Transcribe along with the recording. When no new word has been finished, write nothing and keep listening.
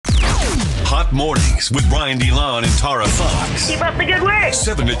Hot Mornings with Brian DeLon and Tara Fox. Keep up the good work.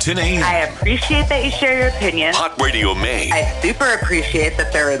 7 to 10 a.m. I appreciate that you share your opinion. Hot Radio Maine. I super appreciate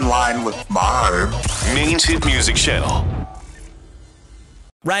that they're in line with mine. Maine's hit music channel.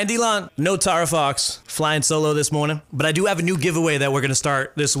 Ryan DeLon, no Tara Fox, flying solo this morning. But I do have a new giveaway that we're going to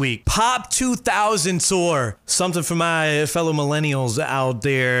start this week. Pop 2000 Tour. Something for my fellow millennials out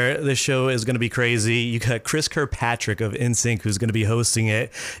there. This show is going to be crazy. You got Chris Kirkpatrick of NSYNC who's going to be hosting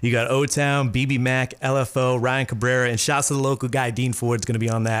it. You got O-Town, BB Mac, LFO, Ryan Cabrera, and shouts to the local guy, Dean Ford's going to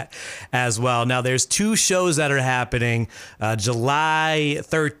be on that as well. Now, there's two shows that are happening. July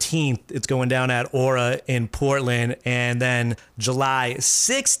 13th, it's going down at Aura in Portland. And then July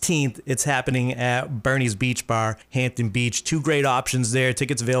 16th, it's happening at Bernie's Beach Bar, Hampton Beach. Two great options there.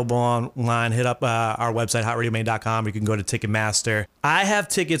 Tickets available online. Hit up our website, hotradiomaine.com. You can go to Ticketmaster. I have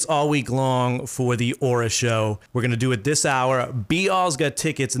tickets all week long for the Aura show. We're going to do it this hour. B-All's got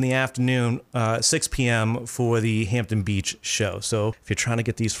tickets in the afternoon, 6 p.m. for the Hampton Beach show. So if you're trying to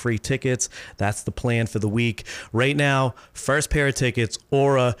get these free tickets, that's the plan for the week. Right now, first pair of tickets,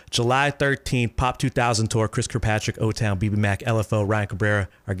 Aura, July 13th, Pop 2000 Tour, Chris Kirkpatrick, O-Town, BB Mac, LFO, Ryan Cabrera,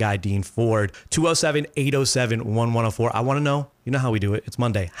 our guy Dean Ford. 207-807-1104. I want to know, you know how we do it. It's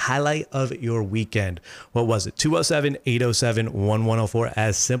Monday. Highlight of your weekend. What was it? 207-807-1104.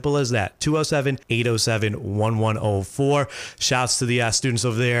 As simple as that. 207-807-1104. Shouts to the students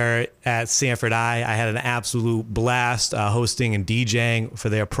over there at Sanford I. I had an absolute blast hosting and DJing for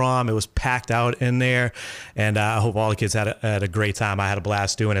their prom. It was packed out in there, and I hope all the kids had a great time. I had a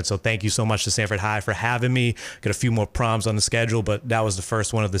blast doing it, so thank you so much to Sanford High for having me. Got a few more proms on the schedule, but that was the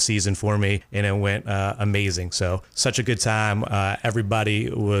first one of the season for me, and it went amazing. So such a good time. Everybody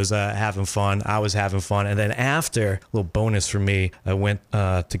was having fun. I was having fun. And then after, a little bonus for me, I went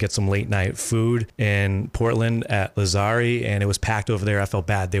to get some late night food in Portland at Lazari, and it was packed over there. I felt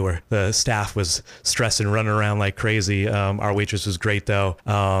bad. The staff was stressing, running around like crazy. Our waitress was great though,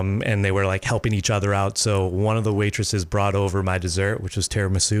 and they were like helping each other out. So one of the waitresses brought over my dessert, which was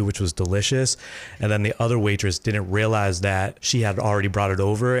tiramisu, which was delicious. And then the other waitress didn't realize that she had already brought it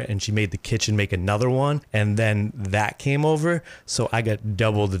over, and she made the kitchen make another one. And then that came over. So I got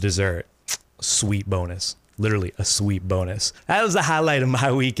double the dessert. Sweet bonus. Literally a sweet bonus. That was the highlight of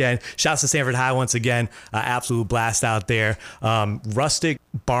my weekend. Shouts to Sanford High once again. Absolute blast out there. Rustic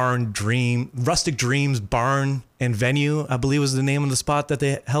Dreams Barn and Venue, I believe was the name of the spot that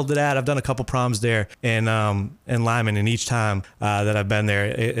they held it at. I've done a couple proms there in Lyman, and each time that I've been there,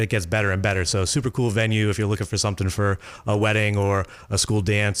 it gets better and better. So super cool venue if you're looking for something for a wedding or a school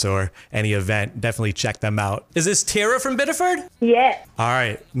dance or any event. Definitely check them out. Is this Tara from Biddeford? Yeah. All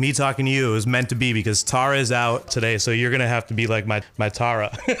right, me talking to you, it was meant to be because Tara is out today, so you're gonna have to be like my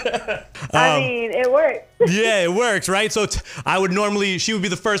Tara. I mean, it works. Yeah, it works, right? So she would be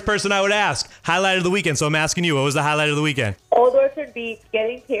the first person I would ask. Highlight of the weekend. So I'm asking you, what was the highlight of the weekend? Old Orchard Beach,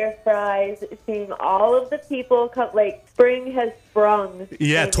 getting pear fries, seeing all of the people come, like spring has sprung.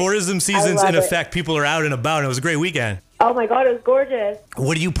 Yeah, tourism season's in effect. People are out and about, and it was a great weekend. Oh my God, it was gorgeous.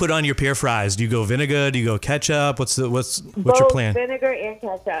 What do you put on your pear fries? Do you go vinegar? Do you go ketchup? What's your plan? Vinegar and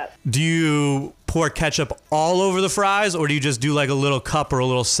ketchup. Do you pour ketchup all over the fries, or do you just do like a little cup or a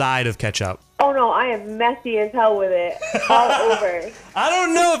little side of ketchup? Oh no, I am messy as hell with it, all over. I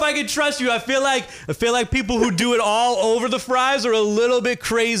don't know if I can trust you. I feel like people who do it all over the fries are a little bit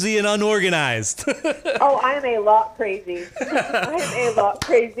crazy and unorganized. Oh, I am a lot crazy. I am a lot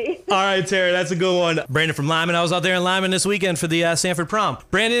crazy. All right, Tara, that's a good one. Brandon from Lyman. I was out there in Lyman this weekend for the Sanford prom.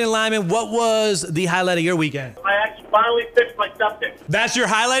 Brandon in Lyman, what was the highlight of your weekend? I actually finally fixed my septic. That's your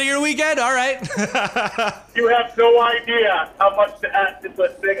highlight of your weekend? All right. You have no idea how much to add to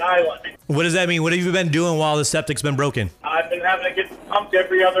this big island. What does that mean? What have you been doing while the septic's been broken? I've been having to get pumped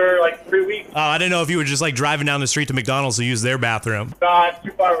every other, 3 weeks. Oh, I didn't know if you were just driving down the street to McDonald's to use their bathroom. Nah, it's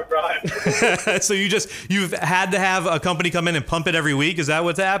too far of a drive. So you've had to have a company come in and pump it every week? Is that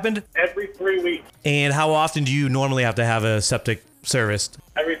what's happened? Every 3 weeks. And how often do you normally have to have a septic serviced?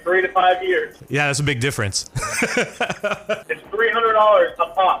 Every 3 to 5 years. Yeah, that's a big difference. It's $300 a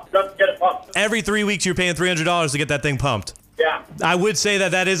pump just to get it pumped. Every 3 weeks you're paying $300 to get that thing pumped. Yeah. I would say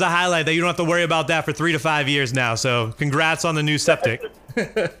that is a highlight, that you don't have to worry about that for 3 to 5 years now. So congrats on the new septic.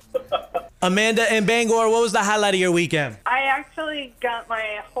 Amanda in Bangor, what was the highlight of your weekend? I actually got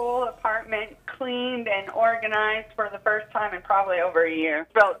my whole apartment cleaned and organized for the first time in probably over a year.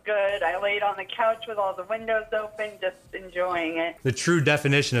 Felt good. I laid on the couch with all the windows open, just enjoying it. The true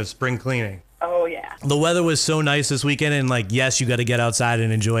definition of spring cleaning. Oh, yeah. The weather was so nice this weekend, and yes, you got to get outside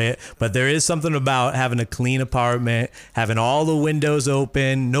and enjoy it, but there is something about having a clean apartment, having all the windows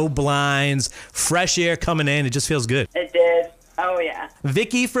open, no blinds, fresh air coming in. It just feels good. It did. Oh, yeah.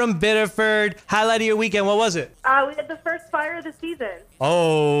 Vicky from Biddeford. Highlight of your weekend, what was it? We had the first fire of the season.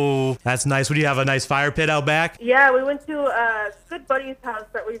 Oh, that's nice. Would you have a nice fire pit out back? Yeah, we went to a good buddy's house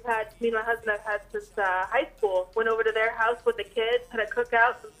that me and my husband have had since high school. Went over to their house with the kids, had a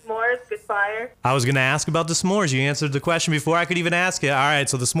cookout, some s'mores, good fire. I was going to ask about the s'mores. You answered the question before I could even ask it. All right,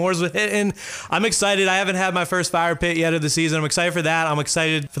 so the s'mores were hitting. I'm excited. I haven't had my first fire pit yet of the season. I'm excited for that. I'm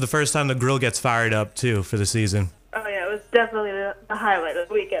excited for the first time the grill gets fired up, too, for the season. Oh, yeah, it was definitely the highlight of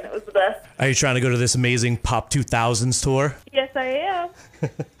the weekend. It was the best. Are you trying to go to this amazing Pop 2000s tour? Yes, I am.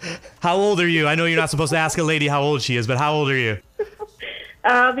 How old are you? I know you're not supposed to ask a lady how old she is, but how old are you?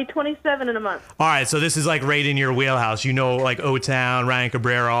 I'll be 27 in a month. All right, so this is like right in your wheelhouse. You know, like O-Town, Ryan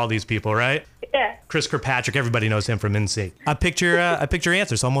Cabrera, all these people, right? Yeah. Chris Kirkpatrick, everybody knows him from NSYNC. I picked your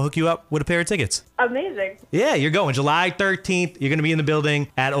answer, so I'm gonna hook you up with a pair of tickets. Amazing. Yeah, you're going July 13th. You're gonna be in the building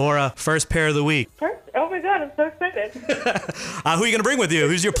at Aura. First pair of the week. Perfect. Oh my God, I'm so excited. Who are you gonna bring with you?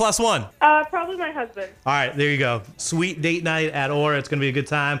 Who's your plus one? Probably my husband. All right, there you go. Sweet date night at Aura. It's gonna be a good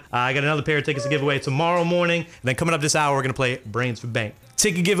time. I got another pair of tickets to give away tomorrow morning. And then coming up this hour, we're gonna play Brains for Bank.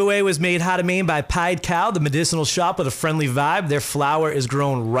 Ticket giveaway was made hot and main by Pied Cow, the medicinal shop with a friendly vibe. Their flower is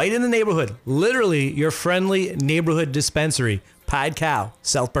grown right in the neighborhood. Literally your friendly neighborhood dispensary. Pied Cow,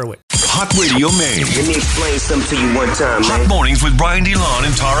 South Berwick. Hot Radio Maine. Let me explain something to you one time, Hot man. mornings with Brian DeLon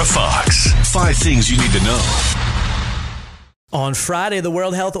and Tara Fox. 5 things you need to know. On Friday, the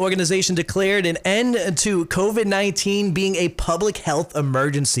World Health Organization declared an end to COVID-19 being a public health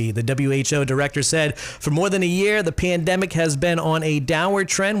emergency. The WHO director said, for more than a year, the pandemic has been on a downward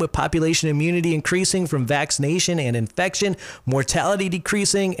trend with population immunity increasing from vaccination and infection, mortality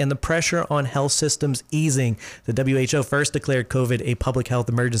decreasing, and the pressure on health systems easing. The WHO first declared COVID a public health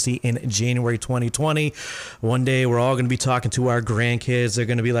emergency in January 2020. One day, we're all going to be talking to our grandkids. They're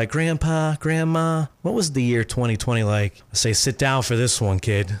going to be like, Grandpa, Grandma, what was the year 2020 like? I say, sit down for this one,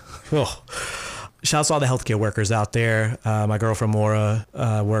 kid. Oh. Shouts to all the healthcare workers out there. My girlfriend Maura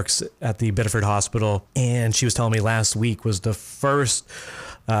works at the Biddeford Hospital, and she was telling me last week was the first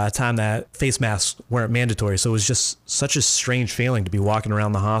time that face masks weren't mandatory. So it was just such a strange feeling to be walking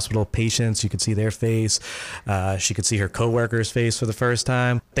around the hospital. Patients, you could see their face. She could see her coworker's face for the first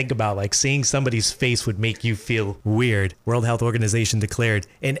time. Think about like seeing somebody's face would make you feel weird. World Health Organization declared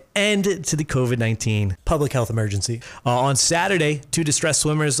an end to the COVID-19 public health emergency. On Saturday, 2 distressed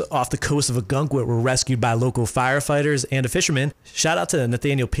swimmers off the coast of Ogunquit were rescued by local firefighters and a fisherman. Shout out to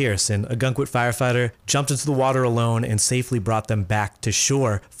Nathaniel Pearson, a Ogunquit firefighter, jumped into the water alone and safely brought them back to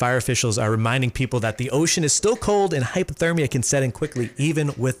shore. Fire officials are reminding people that the ocean is still cold and hypothermia can set in quickly,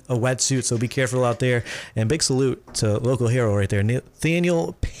 even with a wetsuit. So be careful out there. And big salute to local hero right there,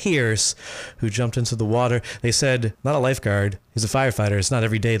 Nathaniel Pierce, who jumped into the water. They said, not a lifeguard, he's a firefighter. It's not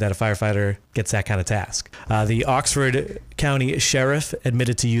every day that a firefighter gets that kind of task. The Oxford County Sheriff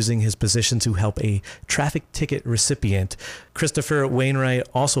admitted to using his position to help a traffic ticket recipient. Christopher Wainwright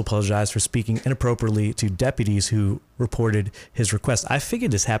also apologized for speaking inappropriately to deputies who reported his request. I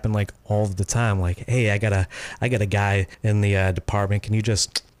figured this happened like all the time. Like, hey, I got a guy in the department. Can you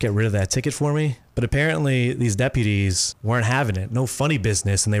just get rid of that ticket for me? But apparently these deputies weren't having it. No funny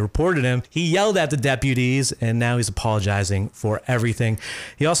business. And they reported him. He yelled at the deputies and now he's apologizing for everything.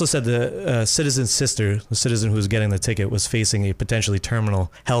 He also said the citizen's sister, the citizen who was getting the ticket, was facing a potentially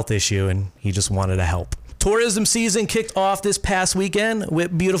terminal health issue and he just wanted to help. Tourism season kicked off this past weekend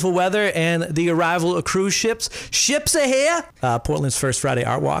with beautiful weather and the arrival of cruise ships. Ships are here! Portland's first Friday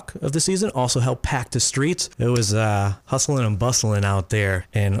Art Walk of the season also helped pack the streets. It was hustling and bustling out there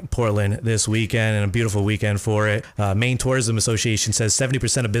in Portland this weekend, and a beautiful weekend for it. Maine Tourism Association says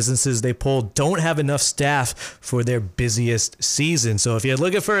 70% of businesses they polled don't have enough staff for their busiest season. So if you're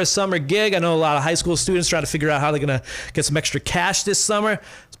looking for a summer gig, I know a lot of high school students trying to figure out how they're going to get some extra cash this summer.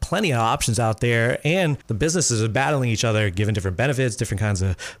 There's plenty of options out there, and the businesses are battling each other, giving different benefits, different kinds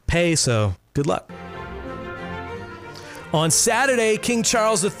of pay, so good luck. On Saturday, King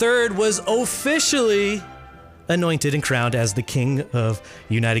Charles III was officially anointed and crowned as the King of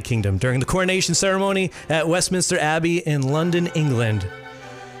the United Kingdom during the coronation ceremony at Westminster Abbey in London, England.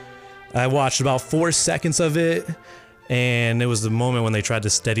 I watched about 4 seconds of it, and it was the moment when they tried to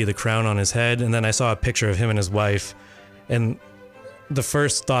steady the crown on his head, and then I saw a picture of him and his wife, and the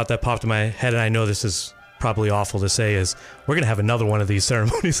first thought that popped in my head, and I know this is probably awful to say, is we're going to have another one of these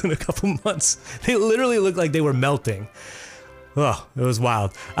ceremonies in a couple months. They literally looked like they were melting. Oh, it was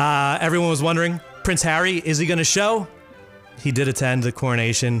wild. Everyone was wondering, Prince Harry, is he going to show? He did attend the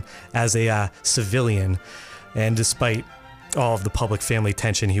coronation as a civilian, and despite all of the public family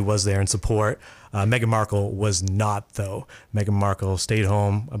tension, he was there in support. Meghan Markle was not, though. Meghan Markle stayed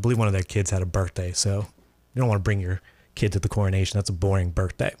home. I believe one of their kids had a birthday, so you don't want to bring your kids at the coronation. That's a boring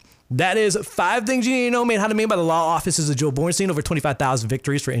birthday. That is 5 things you need to know made how to made by the law offices of Joe Bornstein. Over 25,000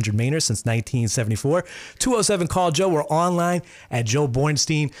 victories for injured Mainers since 1974. 207-CALL-JOE. We're online at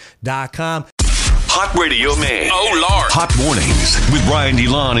joebornstein.com. Hot Radio Maine. Oh, Lord. Hot Mornings with Ryan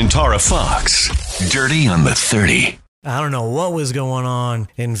DeLon and Tara Fox. Dirty on the 30. I don't know what was going on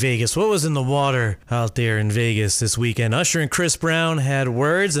in Vegas. What was in the water out there in Vegas this weekend? Usher and Chris Brown had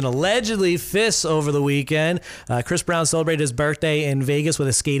words and allegedly fists over the weekend. Chris Brown celebrated his birthday in Vegas with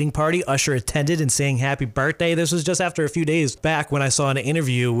a skating party. Usher attended and sang happy birthday. This was just after a few days back when I saw an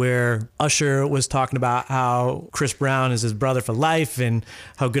interview where Usher was talking about how Chris Brown is his brother for life and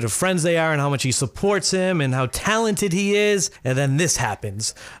how good of friends they are and how much he supports him and how talented he is. And then this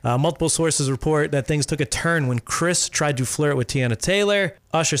happens. Multiple sources report that things took a turn when Chris tried to flirt with Tiana Taylor.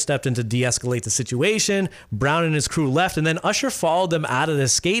 Usher stepped in to de-escalate the situation. Brown and his crew left, and then Usher followed them out of the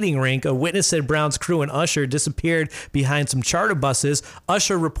skating rink. A witness said Brown's crew and Usher disappeared behind some charter buses.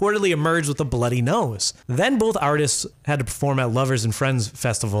 Usher reportedly emerged with a bloody nose. Then both artists had to perform at Lovers and Friends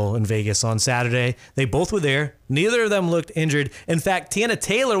Festival in Vegas on Saturday. They both were there. Neither of them looked injured. In fact, Tiana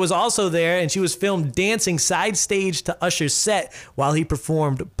Taylor was also there, and she was filmed dancing side stage to Usher's set while he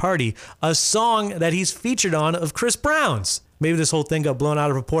performed Party, a song that he's featured on of Chris Brown's. Maybe this whole thing got blown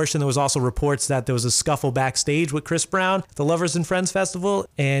out of proportion. There was also reports that there was a scuffle backstage with Chris Brown at the Lovers and Friends Festival,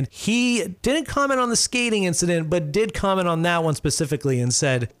 and he didn't comment on the skating incident, but did comment on that one specifically and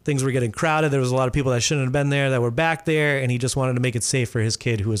said things were getting crowded. There was a lot of people that shouldn't have been there that were back there, and he just wanted to make it safe for his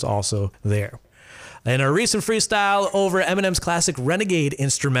kid who was also there. In a recent freestyle over Eminem's classic Renegade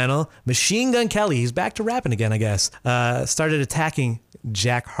instrumental, Machine Gun Kelly, he's back to rapping again, I guess, started attacking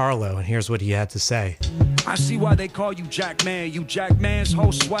Jack Harlow, and here's what he had to say. I see why they call you Jack Man. You Jack Man's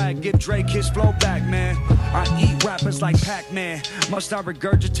whole swag. Give Drake his flow back, man. I eat rappers like Pac-Man. Must I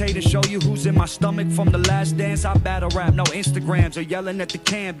regurgitate and show you who's in my stomach from the last dance? I battle rap, no Instagrams or yelling at the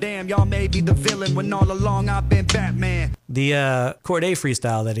cam. Damn, y'all may be the villain when all along I've been Batman. The Corday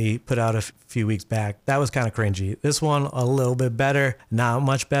freestyle that he put out a few weeks back, that was kind of cringy. This one, a little bit better. Not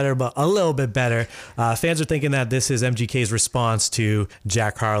much better, but a little bit better. Fans are thinking that this is MGK's response to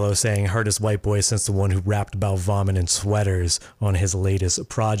Jack Harlow saying hardest white boy since the one who rapped about vomit and sweaters on his latest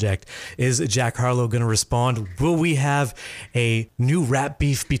project. Is Jack Harlow going to respond? Will we have a new rap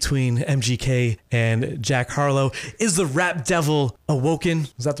beef between MGK and Jack Harlow? Is the rap devil awoken?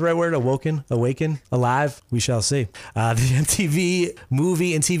 Is that the right word? Awoken? Awaken? Alive? We shall see. The MTV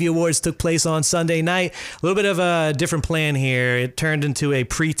Movie and TV Awards took place on Sunday night. A little bit of a different plan here. It turned into a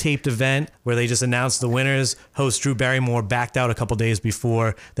pre-taped event where they just announced the winners. Host Drew Barrymore backed out a couple days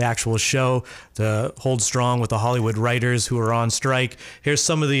before the actual show to hold strong with the Hollywood writers who are on strike. Here's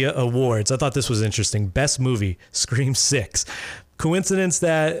some of the awards. I thought this was interesting. Best Movie, Scream 6. Coincidence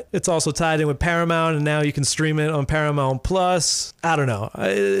that it's also tied in with Paramount and now you can stream it on Paramount Plus? I don't know.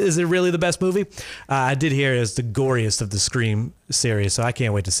 Is it really the best movie? I did hear it's the goriest of the Scream series, so I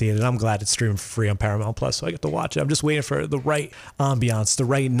can't wait to see it, and I'm glad it's streamed for free on Paramount Plus, so I get to watch it. I'm just waiting for the right ambiance, the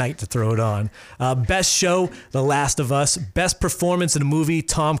right night to throw it on. Best show, The Last of Us. Best performance in a movie,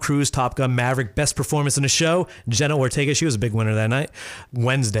 Tom Cruise, Top Gun Maverick. Best performance in a show, Jenna Ortega. She was a big winner that night.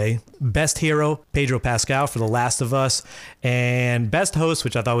 Wednesday. Best hero, Pedro Pascal for The Last of Us. And best host,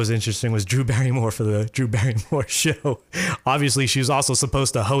 which I thought was interesting, was Drew Barrymore for the Drew Barrymore Show. Obviously, she was also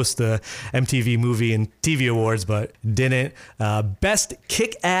supposed to host the MTV Movie and TV Awards, but didn't. Best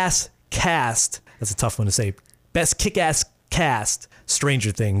kick-ass cast. That's a tough one to say. Best kick-ass cast.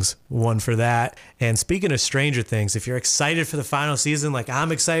 Stranger Things won for that. And speaking of Stranger Things, if you're excited for the final season, like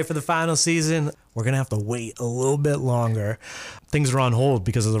I'm excited for the final season, we're going to have to wait a little bit longer. Things are on hold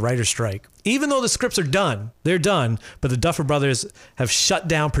because of the writer's strike. Even though the scripts are done, they're done, but the Duffer Brothers have shut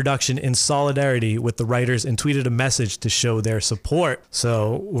down production in solidarity with the writers and tweeted a message to show their support.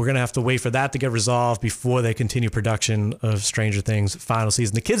 So we're going to have to wait for that to get resolved before they continue production of Stranger Things final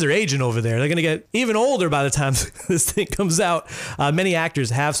season. The kids are aging over there. They're going to get even older by the time this thing comes out. Many actors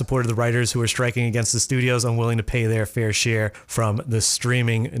have supported the writers who are striking against the studios, unwilling to pay their fair share from the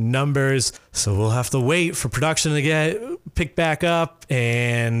streaming numbers. So we'll have to wait for production to get picked back up,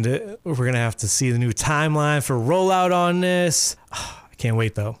 and we're going to have to see the new timeline for rollout on this. I can't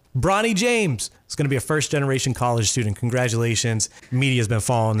wait, though. Bronny James is going to be a first-generation college student. Congratulations. Media's been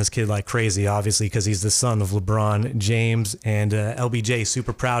following this kid like crazy, obviously, because he's the son of LeBron James, and LBJ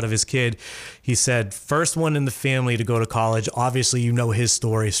super proud of his kid. He said, first one in the family to go to college. Obviously, you know his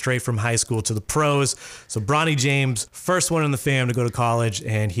story, straight from high school to the pros. So Bronny James, first one in the fam to go to college,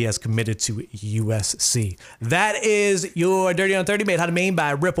 and he has committed to USC. That is your Dirty on 30, made how to Maine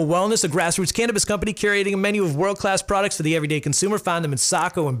by Ripple Wellness, a grassroots cannabis company curating a menu of world-class products for the everyday consumer. Find them in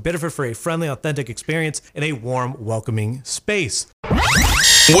Saco and Bitter for a friendly, authentic experience in a warm, welcoming space.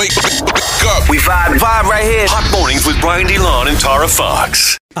 Wake up. We vibe right here. Hot Mornings with Brian DeLon and Tara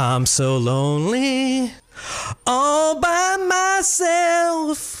Fox. I'm so lonely, all by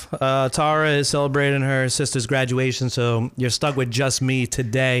myself. Tara is celebrating her sister's graduation, so you're stuck with just me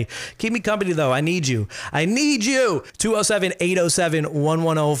today. Keep me company, though. I need you.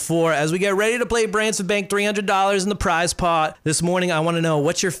 207-807-1104. As we get ready to play Branson Bank, $300 in the prize pot. This morning, I want to know,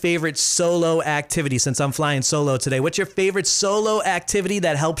 what's your favorite solo activity? Since I'm flying solo today, what's your favorite solo activity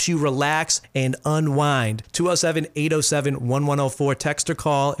that helps you relax and unwind? 207-807-1104. Text or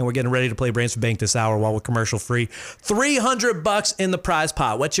call, and we're getting ready to play Branson Bank this hour while we're commercial free. $300 in the prize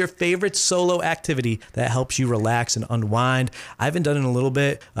pot. What's your favorite solo activity that helps you relax and unwind? I haven't done it in a little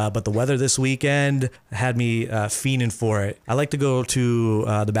bit, but the weather this weekend had me fiending for it. I like to go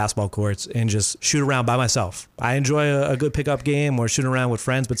to the basketball courts and just shoot around by myself. I enjoy a good pickup game or shooting around with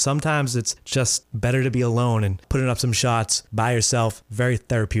friends, but sometimes it's just better to be alone and putting up some shots by yourself. Very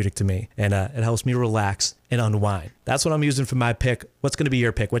therapeutic to me, and it helps me relax and unwind. That's what I'm using for my pick. What's going to be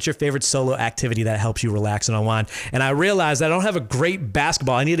your pick? What's your favorite solo activity that helps you relax and unwind? And I realized I don't have a great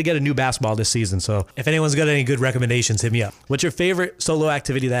basketball. I need to get a new basketball this season. So if anyone's got any good recommendations, hit me up. What's your favorite solo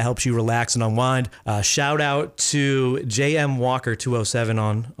activity that helps you relax and unwind? Shout out to JM Walker 207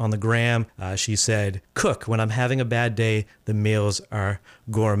 on the gram. She said, cook. When I'm having a bad day, the meals are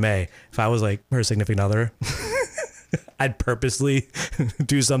gourmet. If I was like her significant other, I'd purposely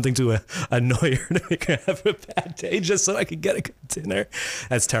do something to annoy her to make her have a bad day just so I could get a good dinner.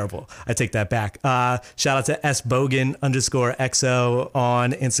 That's terrible. I take that back. Shout out to sbogan_XO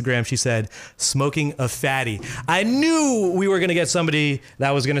on Instagram. She said, smoking a fatty. I knew we were going to get somebody that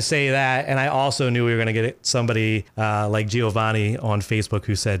was going to say that. And I also knew we were going to get somebody like Giovanni on Facebook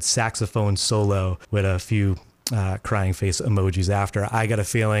who said saxophone solo with a few crying face emojis after. I got a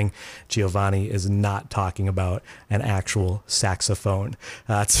feeling Giovanni is not talking about an actual saxophone.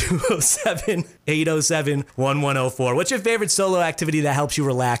 207-807-1104. What's your favorite solo activity that helps you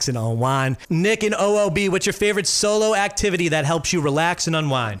relax and unwind? Nick in OOB, what's your favorite solo activity that helps you relax and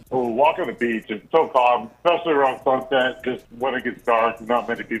unwind? Oh, walk on the beach. It's so calm, especially around sunset. Just when it gets dark, not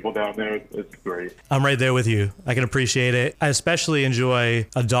many people down there. It's great. I'm right there with you. I can appreciate it. I especially enjoy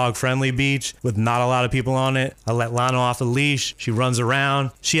a dog-friendly beach with not a lot of people on it. I let Lana off the leash. She runs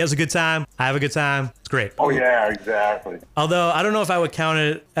around. She has a good time. I have a good time. It's great. Oh, yeah, exactly. Although I don't know if I would count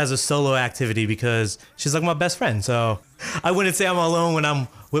it as a solo activity because she's like my best friend. So I wouldn't say I'm alone when I'm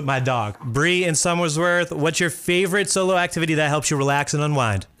with my dog. Bree in Somersworth, what's your favorite solo activity that helps you relax and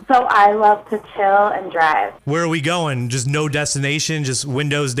unwind? So I love to chill and drive. Where are we going? Just no destination, just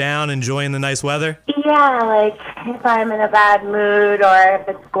windows down, enjoying the nice weather? Yeah, like if I'm in a bad mood or if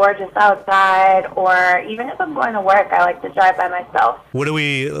it's gorgeous outside or even if I'm going to work, I like to drive by myself. What are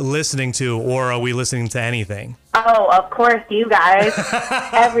we listening to, or are we listening to anything? Oh, of course, you guys.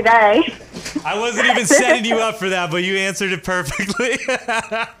 Every day. I wasn't even setting you up for that, but you answered it perfectly.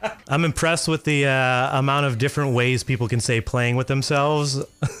 I'm impressed with the amount of different ways people can say playing with themselves.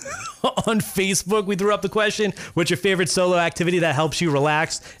 On Facebook, we threw up the question, what's your favorite solo activity that helps you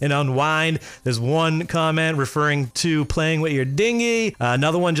relax and unwind? There's one comment referring to playing with your dinghy.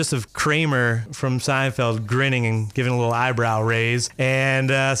 Another one just of Kramer from Seinfeld grinning and giving a little eyebrow raise.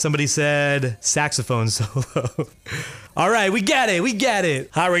 And somebody said saxophone solo. All right, we get it. We get it.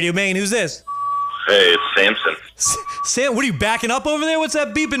 Hot Radio Maine, who's this? Hey, it's Samson. Sam, what are you backing up over there? What's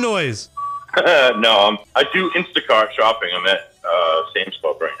that beeping noise? No, I do Instacart shopping. I'm at Sam's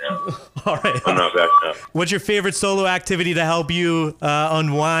Club right now. All right. I'm not backing up. What's your favorite solo activity to help you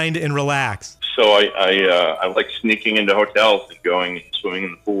unwind and relax? So I like sneaking into hotels and going and swimming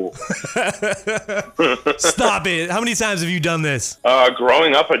in the pool. Stop it. How many times have you done this?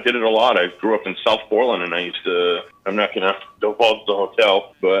 Growing up, I did it a lot. I grew up in South Portland, and I used to, I'm not going to divulge the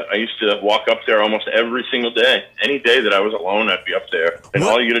hotel, but I used to walk up there almost every single day. Any day that I was alone, I'd be up there. And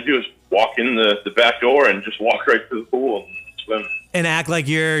all you got to do is walk in the back door and just walk right to the pool and swim. And act like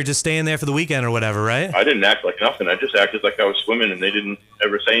you're just staying there for the weekend or whatever, right? I didn't act like nothing. I just acted like I was swimming, and they didn't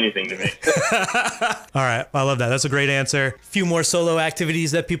ever say anything to me. All right. I love that. That's a great answer. A few more solo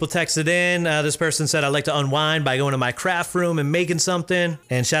activities that people texted in. This person said, I like to unwind by going to my craft room and making something.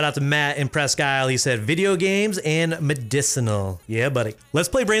 And shout out to Matt in Presque Isle. He said, video games and medicinal. Yeah, buddy. Let's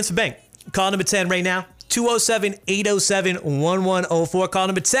play Branson Bank. Call number 10 right now. 207-807-1104. Call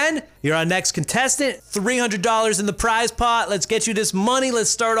number 10. You're our next contestant. $300 in the prize pot. Let's get you this money. Let's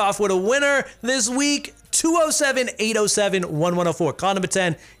start off with a winner this week. 207-807-1104. Call number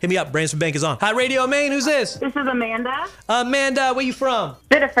 10. Hit me up. Brains for Bank is on. Hi, Radio Maine. Who's this? This is Amanda. Amanda, where you from?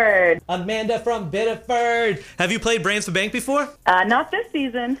 Biddeford. Amanda from Biddeford. Have you played Brains for Bank before? Not this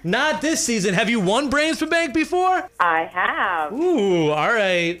season. Not this season. Have you won Brains for Bank before? I have. Ooh, all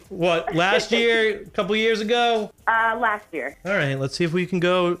right. What, last year? A couple years ago? Last year. All right, let's see if we can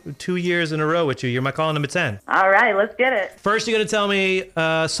go 2 years in a row with you. You're my call number 10. All right, let's get it. First, you're going to tell me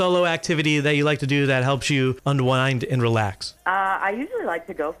a solo activity that you like to do that helps you unwind and relax. I usually like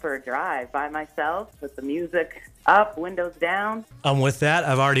to go for a drive by myself with the music up, windows down. With that,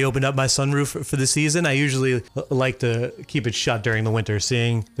 I've already opened up my sunroof for the season. I usually like to keep it shut during the winter.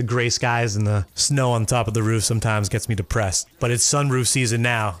 Seeing the gray skies and the snow on top of the roof sometimes gets me depressed. But it's sunroof season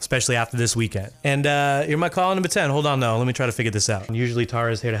now, especially after this weekend. And you're my call number 10. Hold on, though. Let me try to figure this out. Usually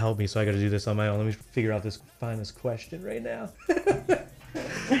Tara's here to help me, so I got to do this on my own. Let me find this question right now.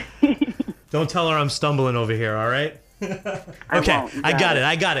 Don't tell her I'm stumbling over here, all right? Okay, I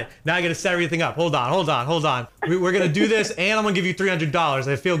got it. Now I got to set everything up. Hold on. We're going to do this, and I'm going to give you $300.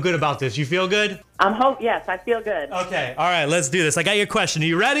 I feel good about this. You feel good? Yes, I feel good. Okay, all right, let's do this. I got your question. Are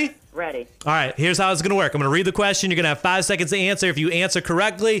you ready? Ready. All right, here's how it's going to work. I'm going to read the question. You're going to have 5 seconds to answer. If you answer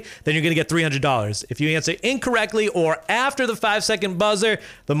correctly, then you're going to get $300. If you answer incorrectly or after the 5-second buzzer,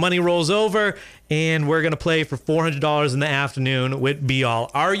 the money rolls over, and we're going to play for $400 in the afternoon with Be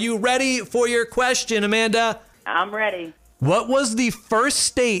All. Are you ready for your question, Amanda? I'm ready. What was the first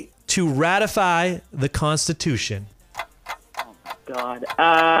state to ratify the Constitution? Oh, my God.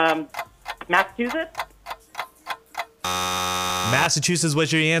 Massachusetts? Massachusetts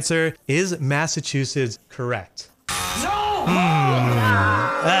was your answer. Is Massachusetts correct? No!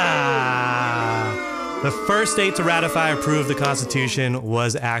 The first state to ratify or approve the Constitution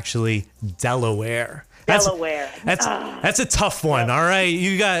was actually Delaware. That's a tough one. All right,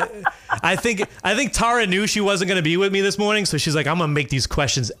 you got. I think Tara knew she wasn't going to be with me this morning, so she's like, I'm gonna make these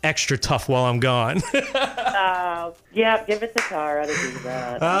questions extra tough while I'm gone. Yeah, give it to Tara to do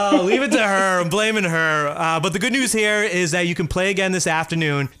that. Oh, leave it to her. I'm blaming her. But the good news here is that you can play again this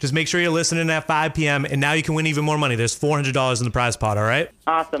afternoon. Just make sure you're listening at 5 p.m. and now you can win even more money. There's $400 in the prize pot. All right.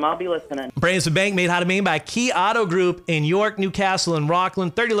 Awesome. I'll be listening. Brains for Bank, made how to Maine by Key Auto Group in York, Newcastle, and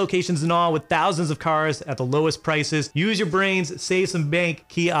Rockland. 30 locations in all with thousands of cars at the lowest prices. Use your brains, save some bank.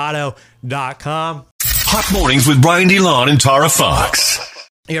 KeyAuto.com. Hot Mornings with Brian DeLon and Tara Fox.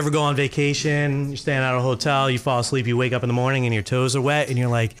 You ever go on vacation, you're staying at a hotel, you fall asleep, you wake up in the morning and your toes are wet, and you're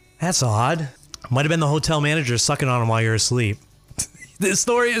like, that's odd. Might have been the hotel manager sucking on them while you're asleep. This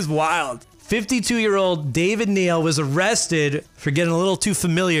story is wild. 52-year-old David Neal was arrested for getting a little too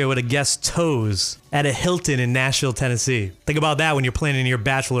familiar with a guest's toes at a Hilton in Nashville, Tennessee. Think about that when you're planning your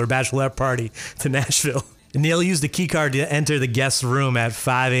bachelor or bachelorette party to Nashville. Neal used a key card to enter the guest's room at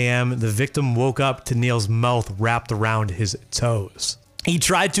 5 a.m. The victim woke up to Neal's mouth wrapped around his toes. He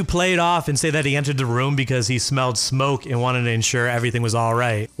tried to play it off and say that he entered the room because he smelled smoke and wanted to ensure everything was all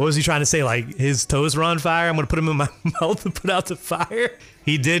right. What was he trying to say? Like, his toes were on fire? I'm going to put them in my mouth to put out the fire?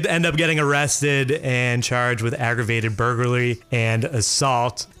 He did end up getting arrested and charged with aggravated burglary and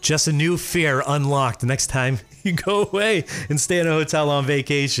assault. Just a new fear unlocked the next time you go away and stay in a hotel on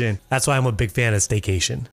vacation. That's why I'm a big fan of staycation.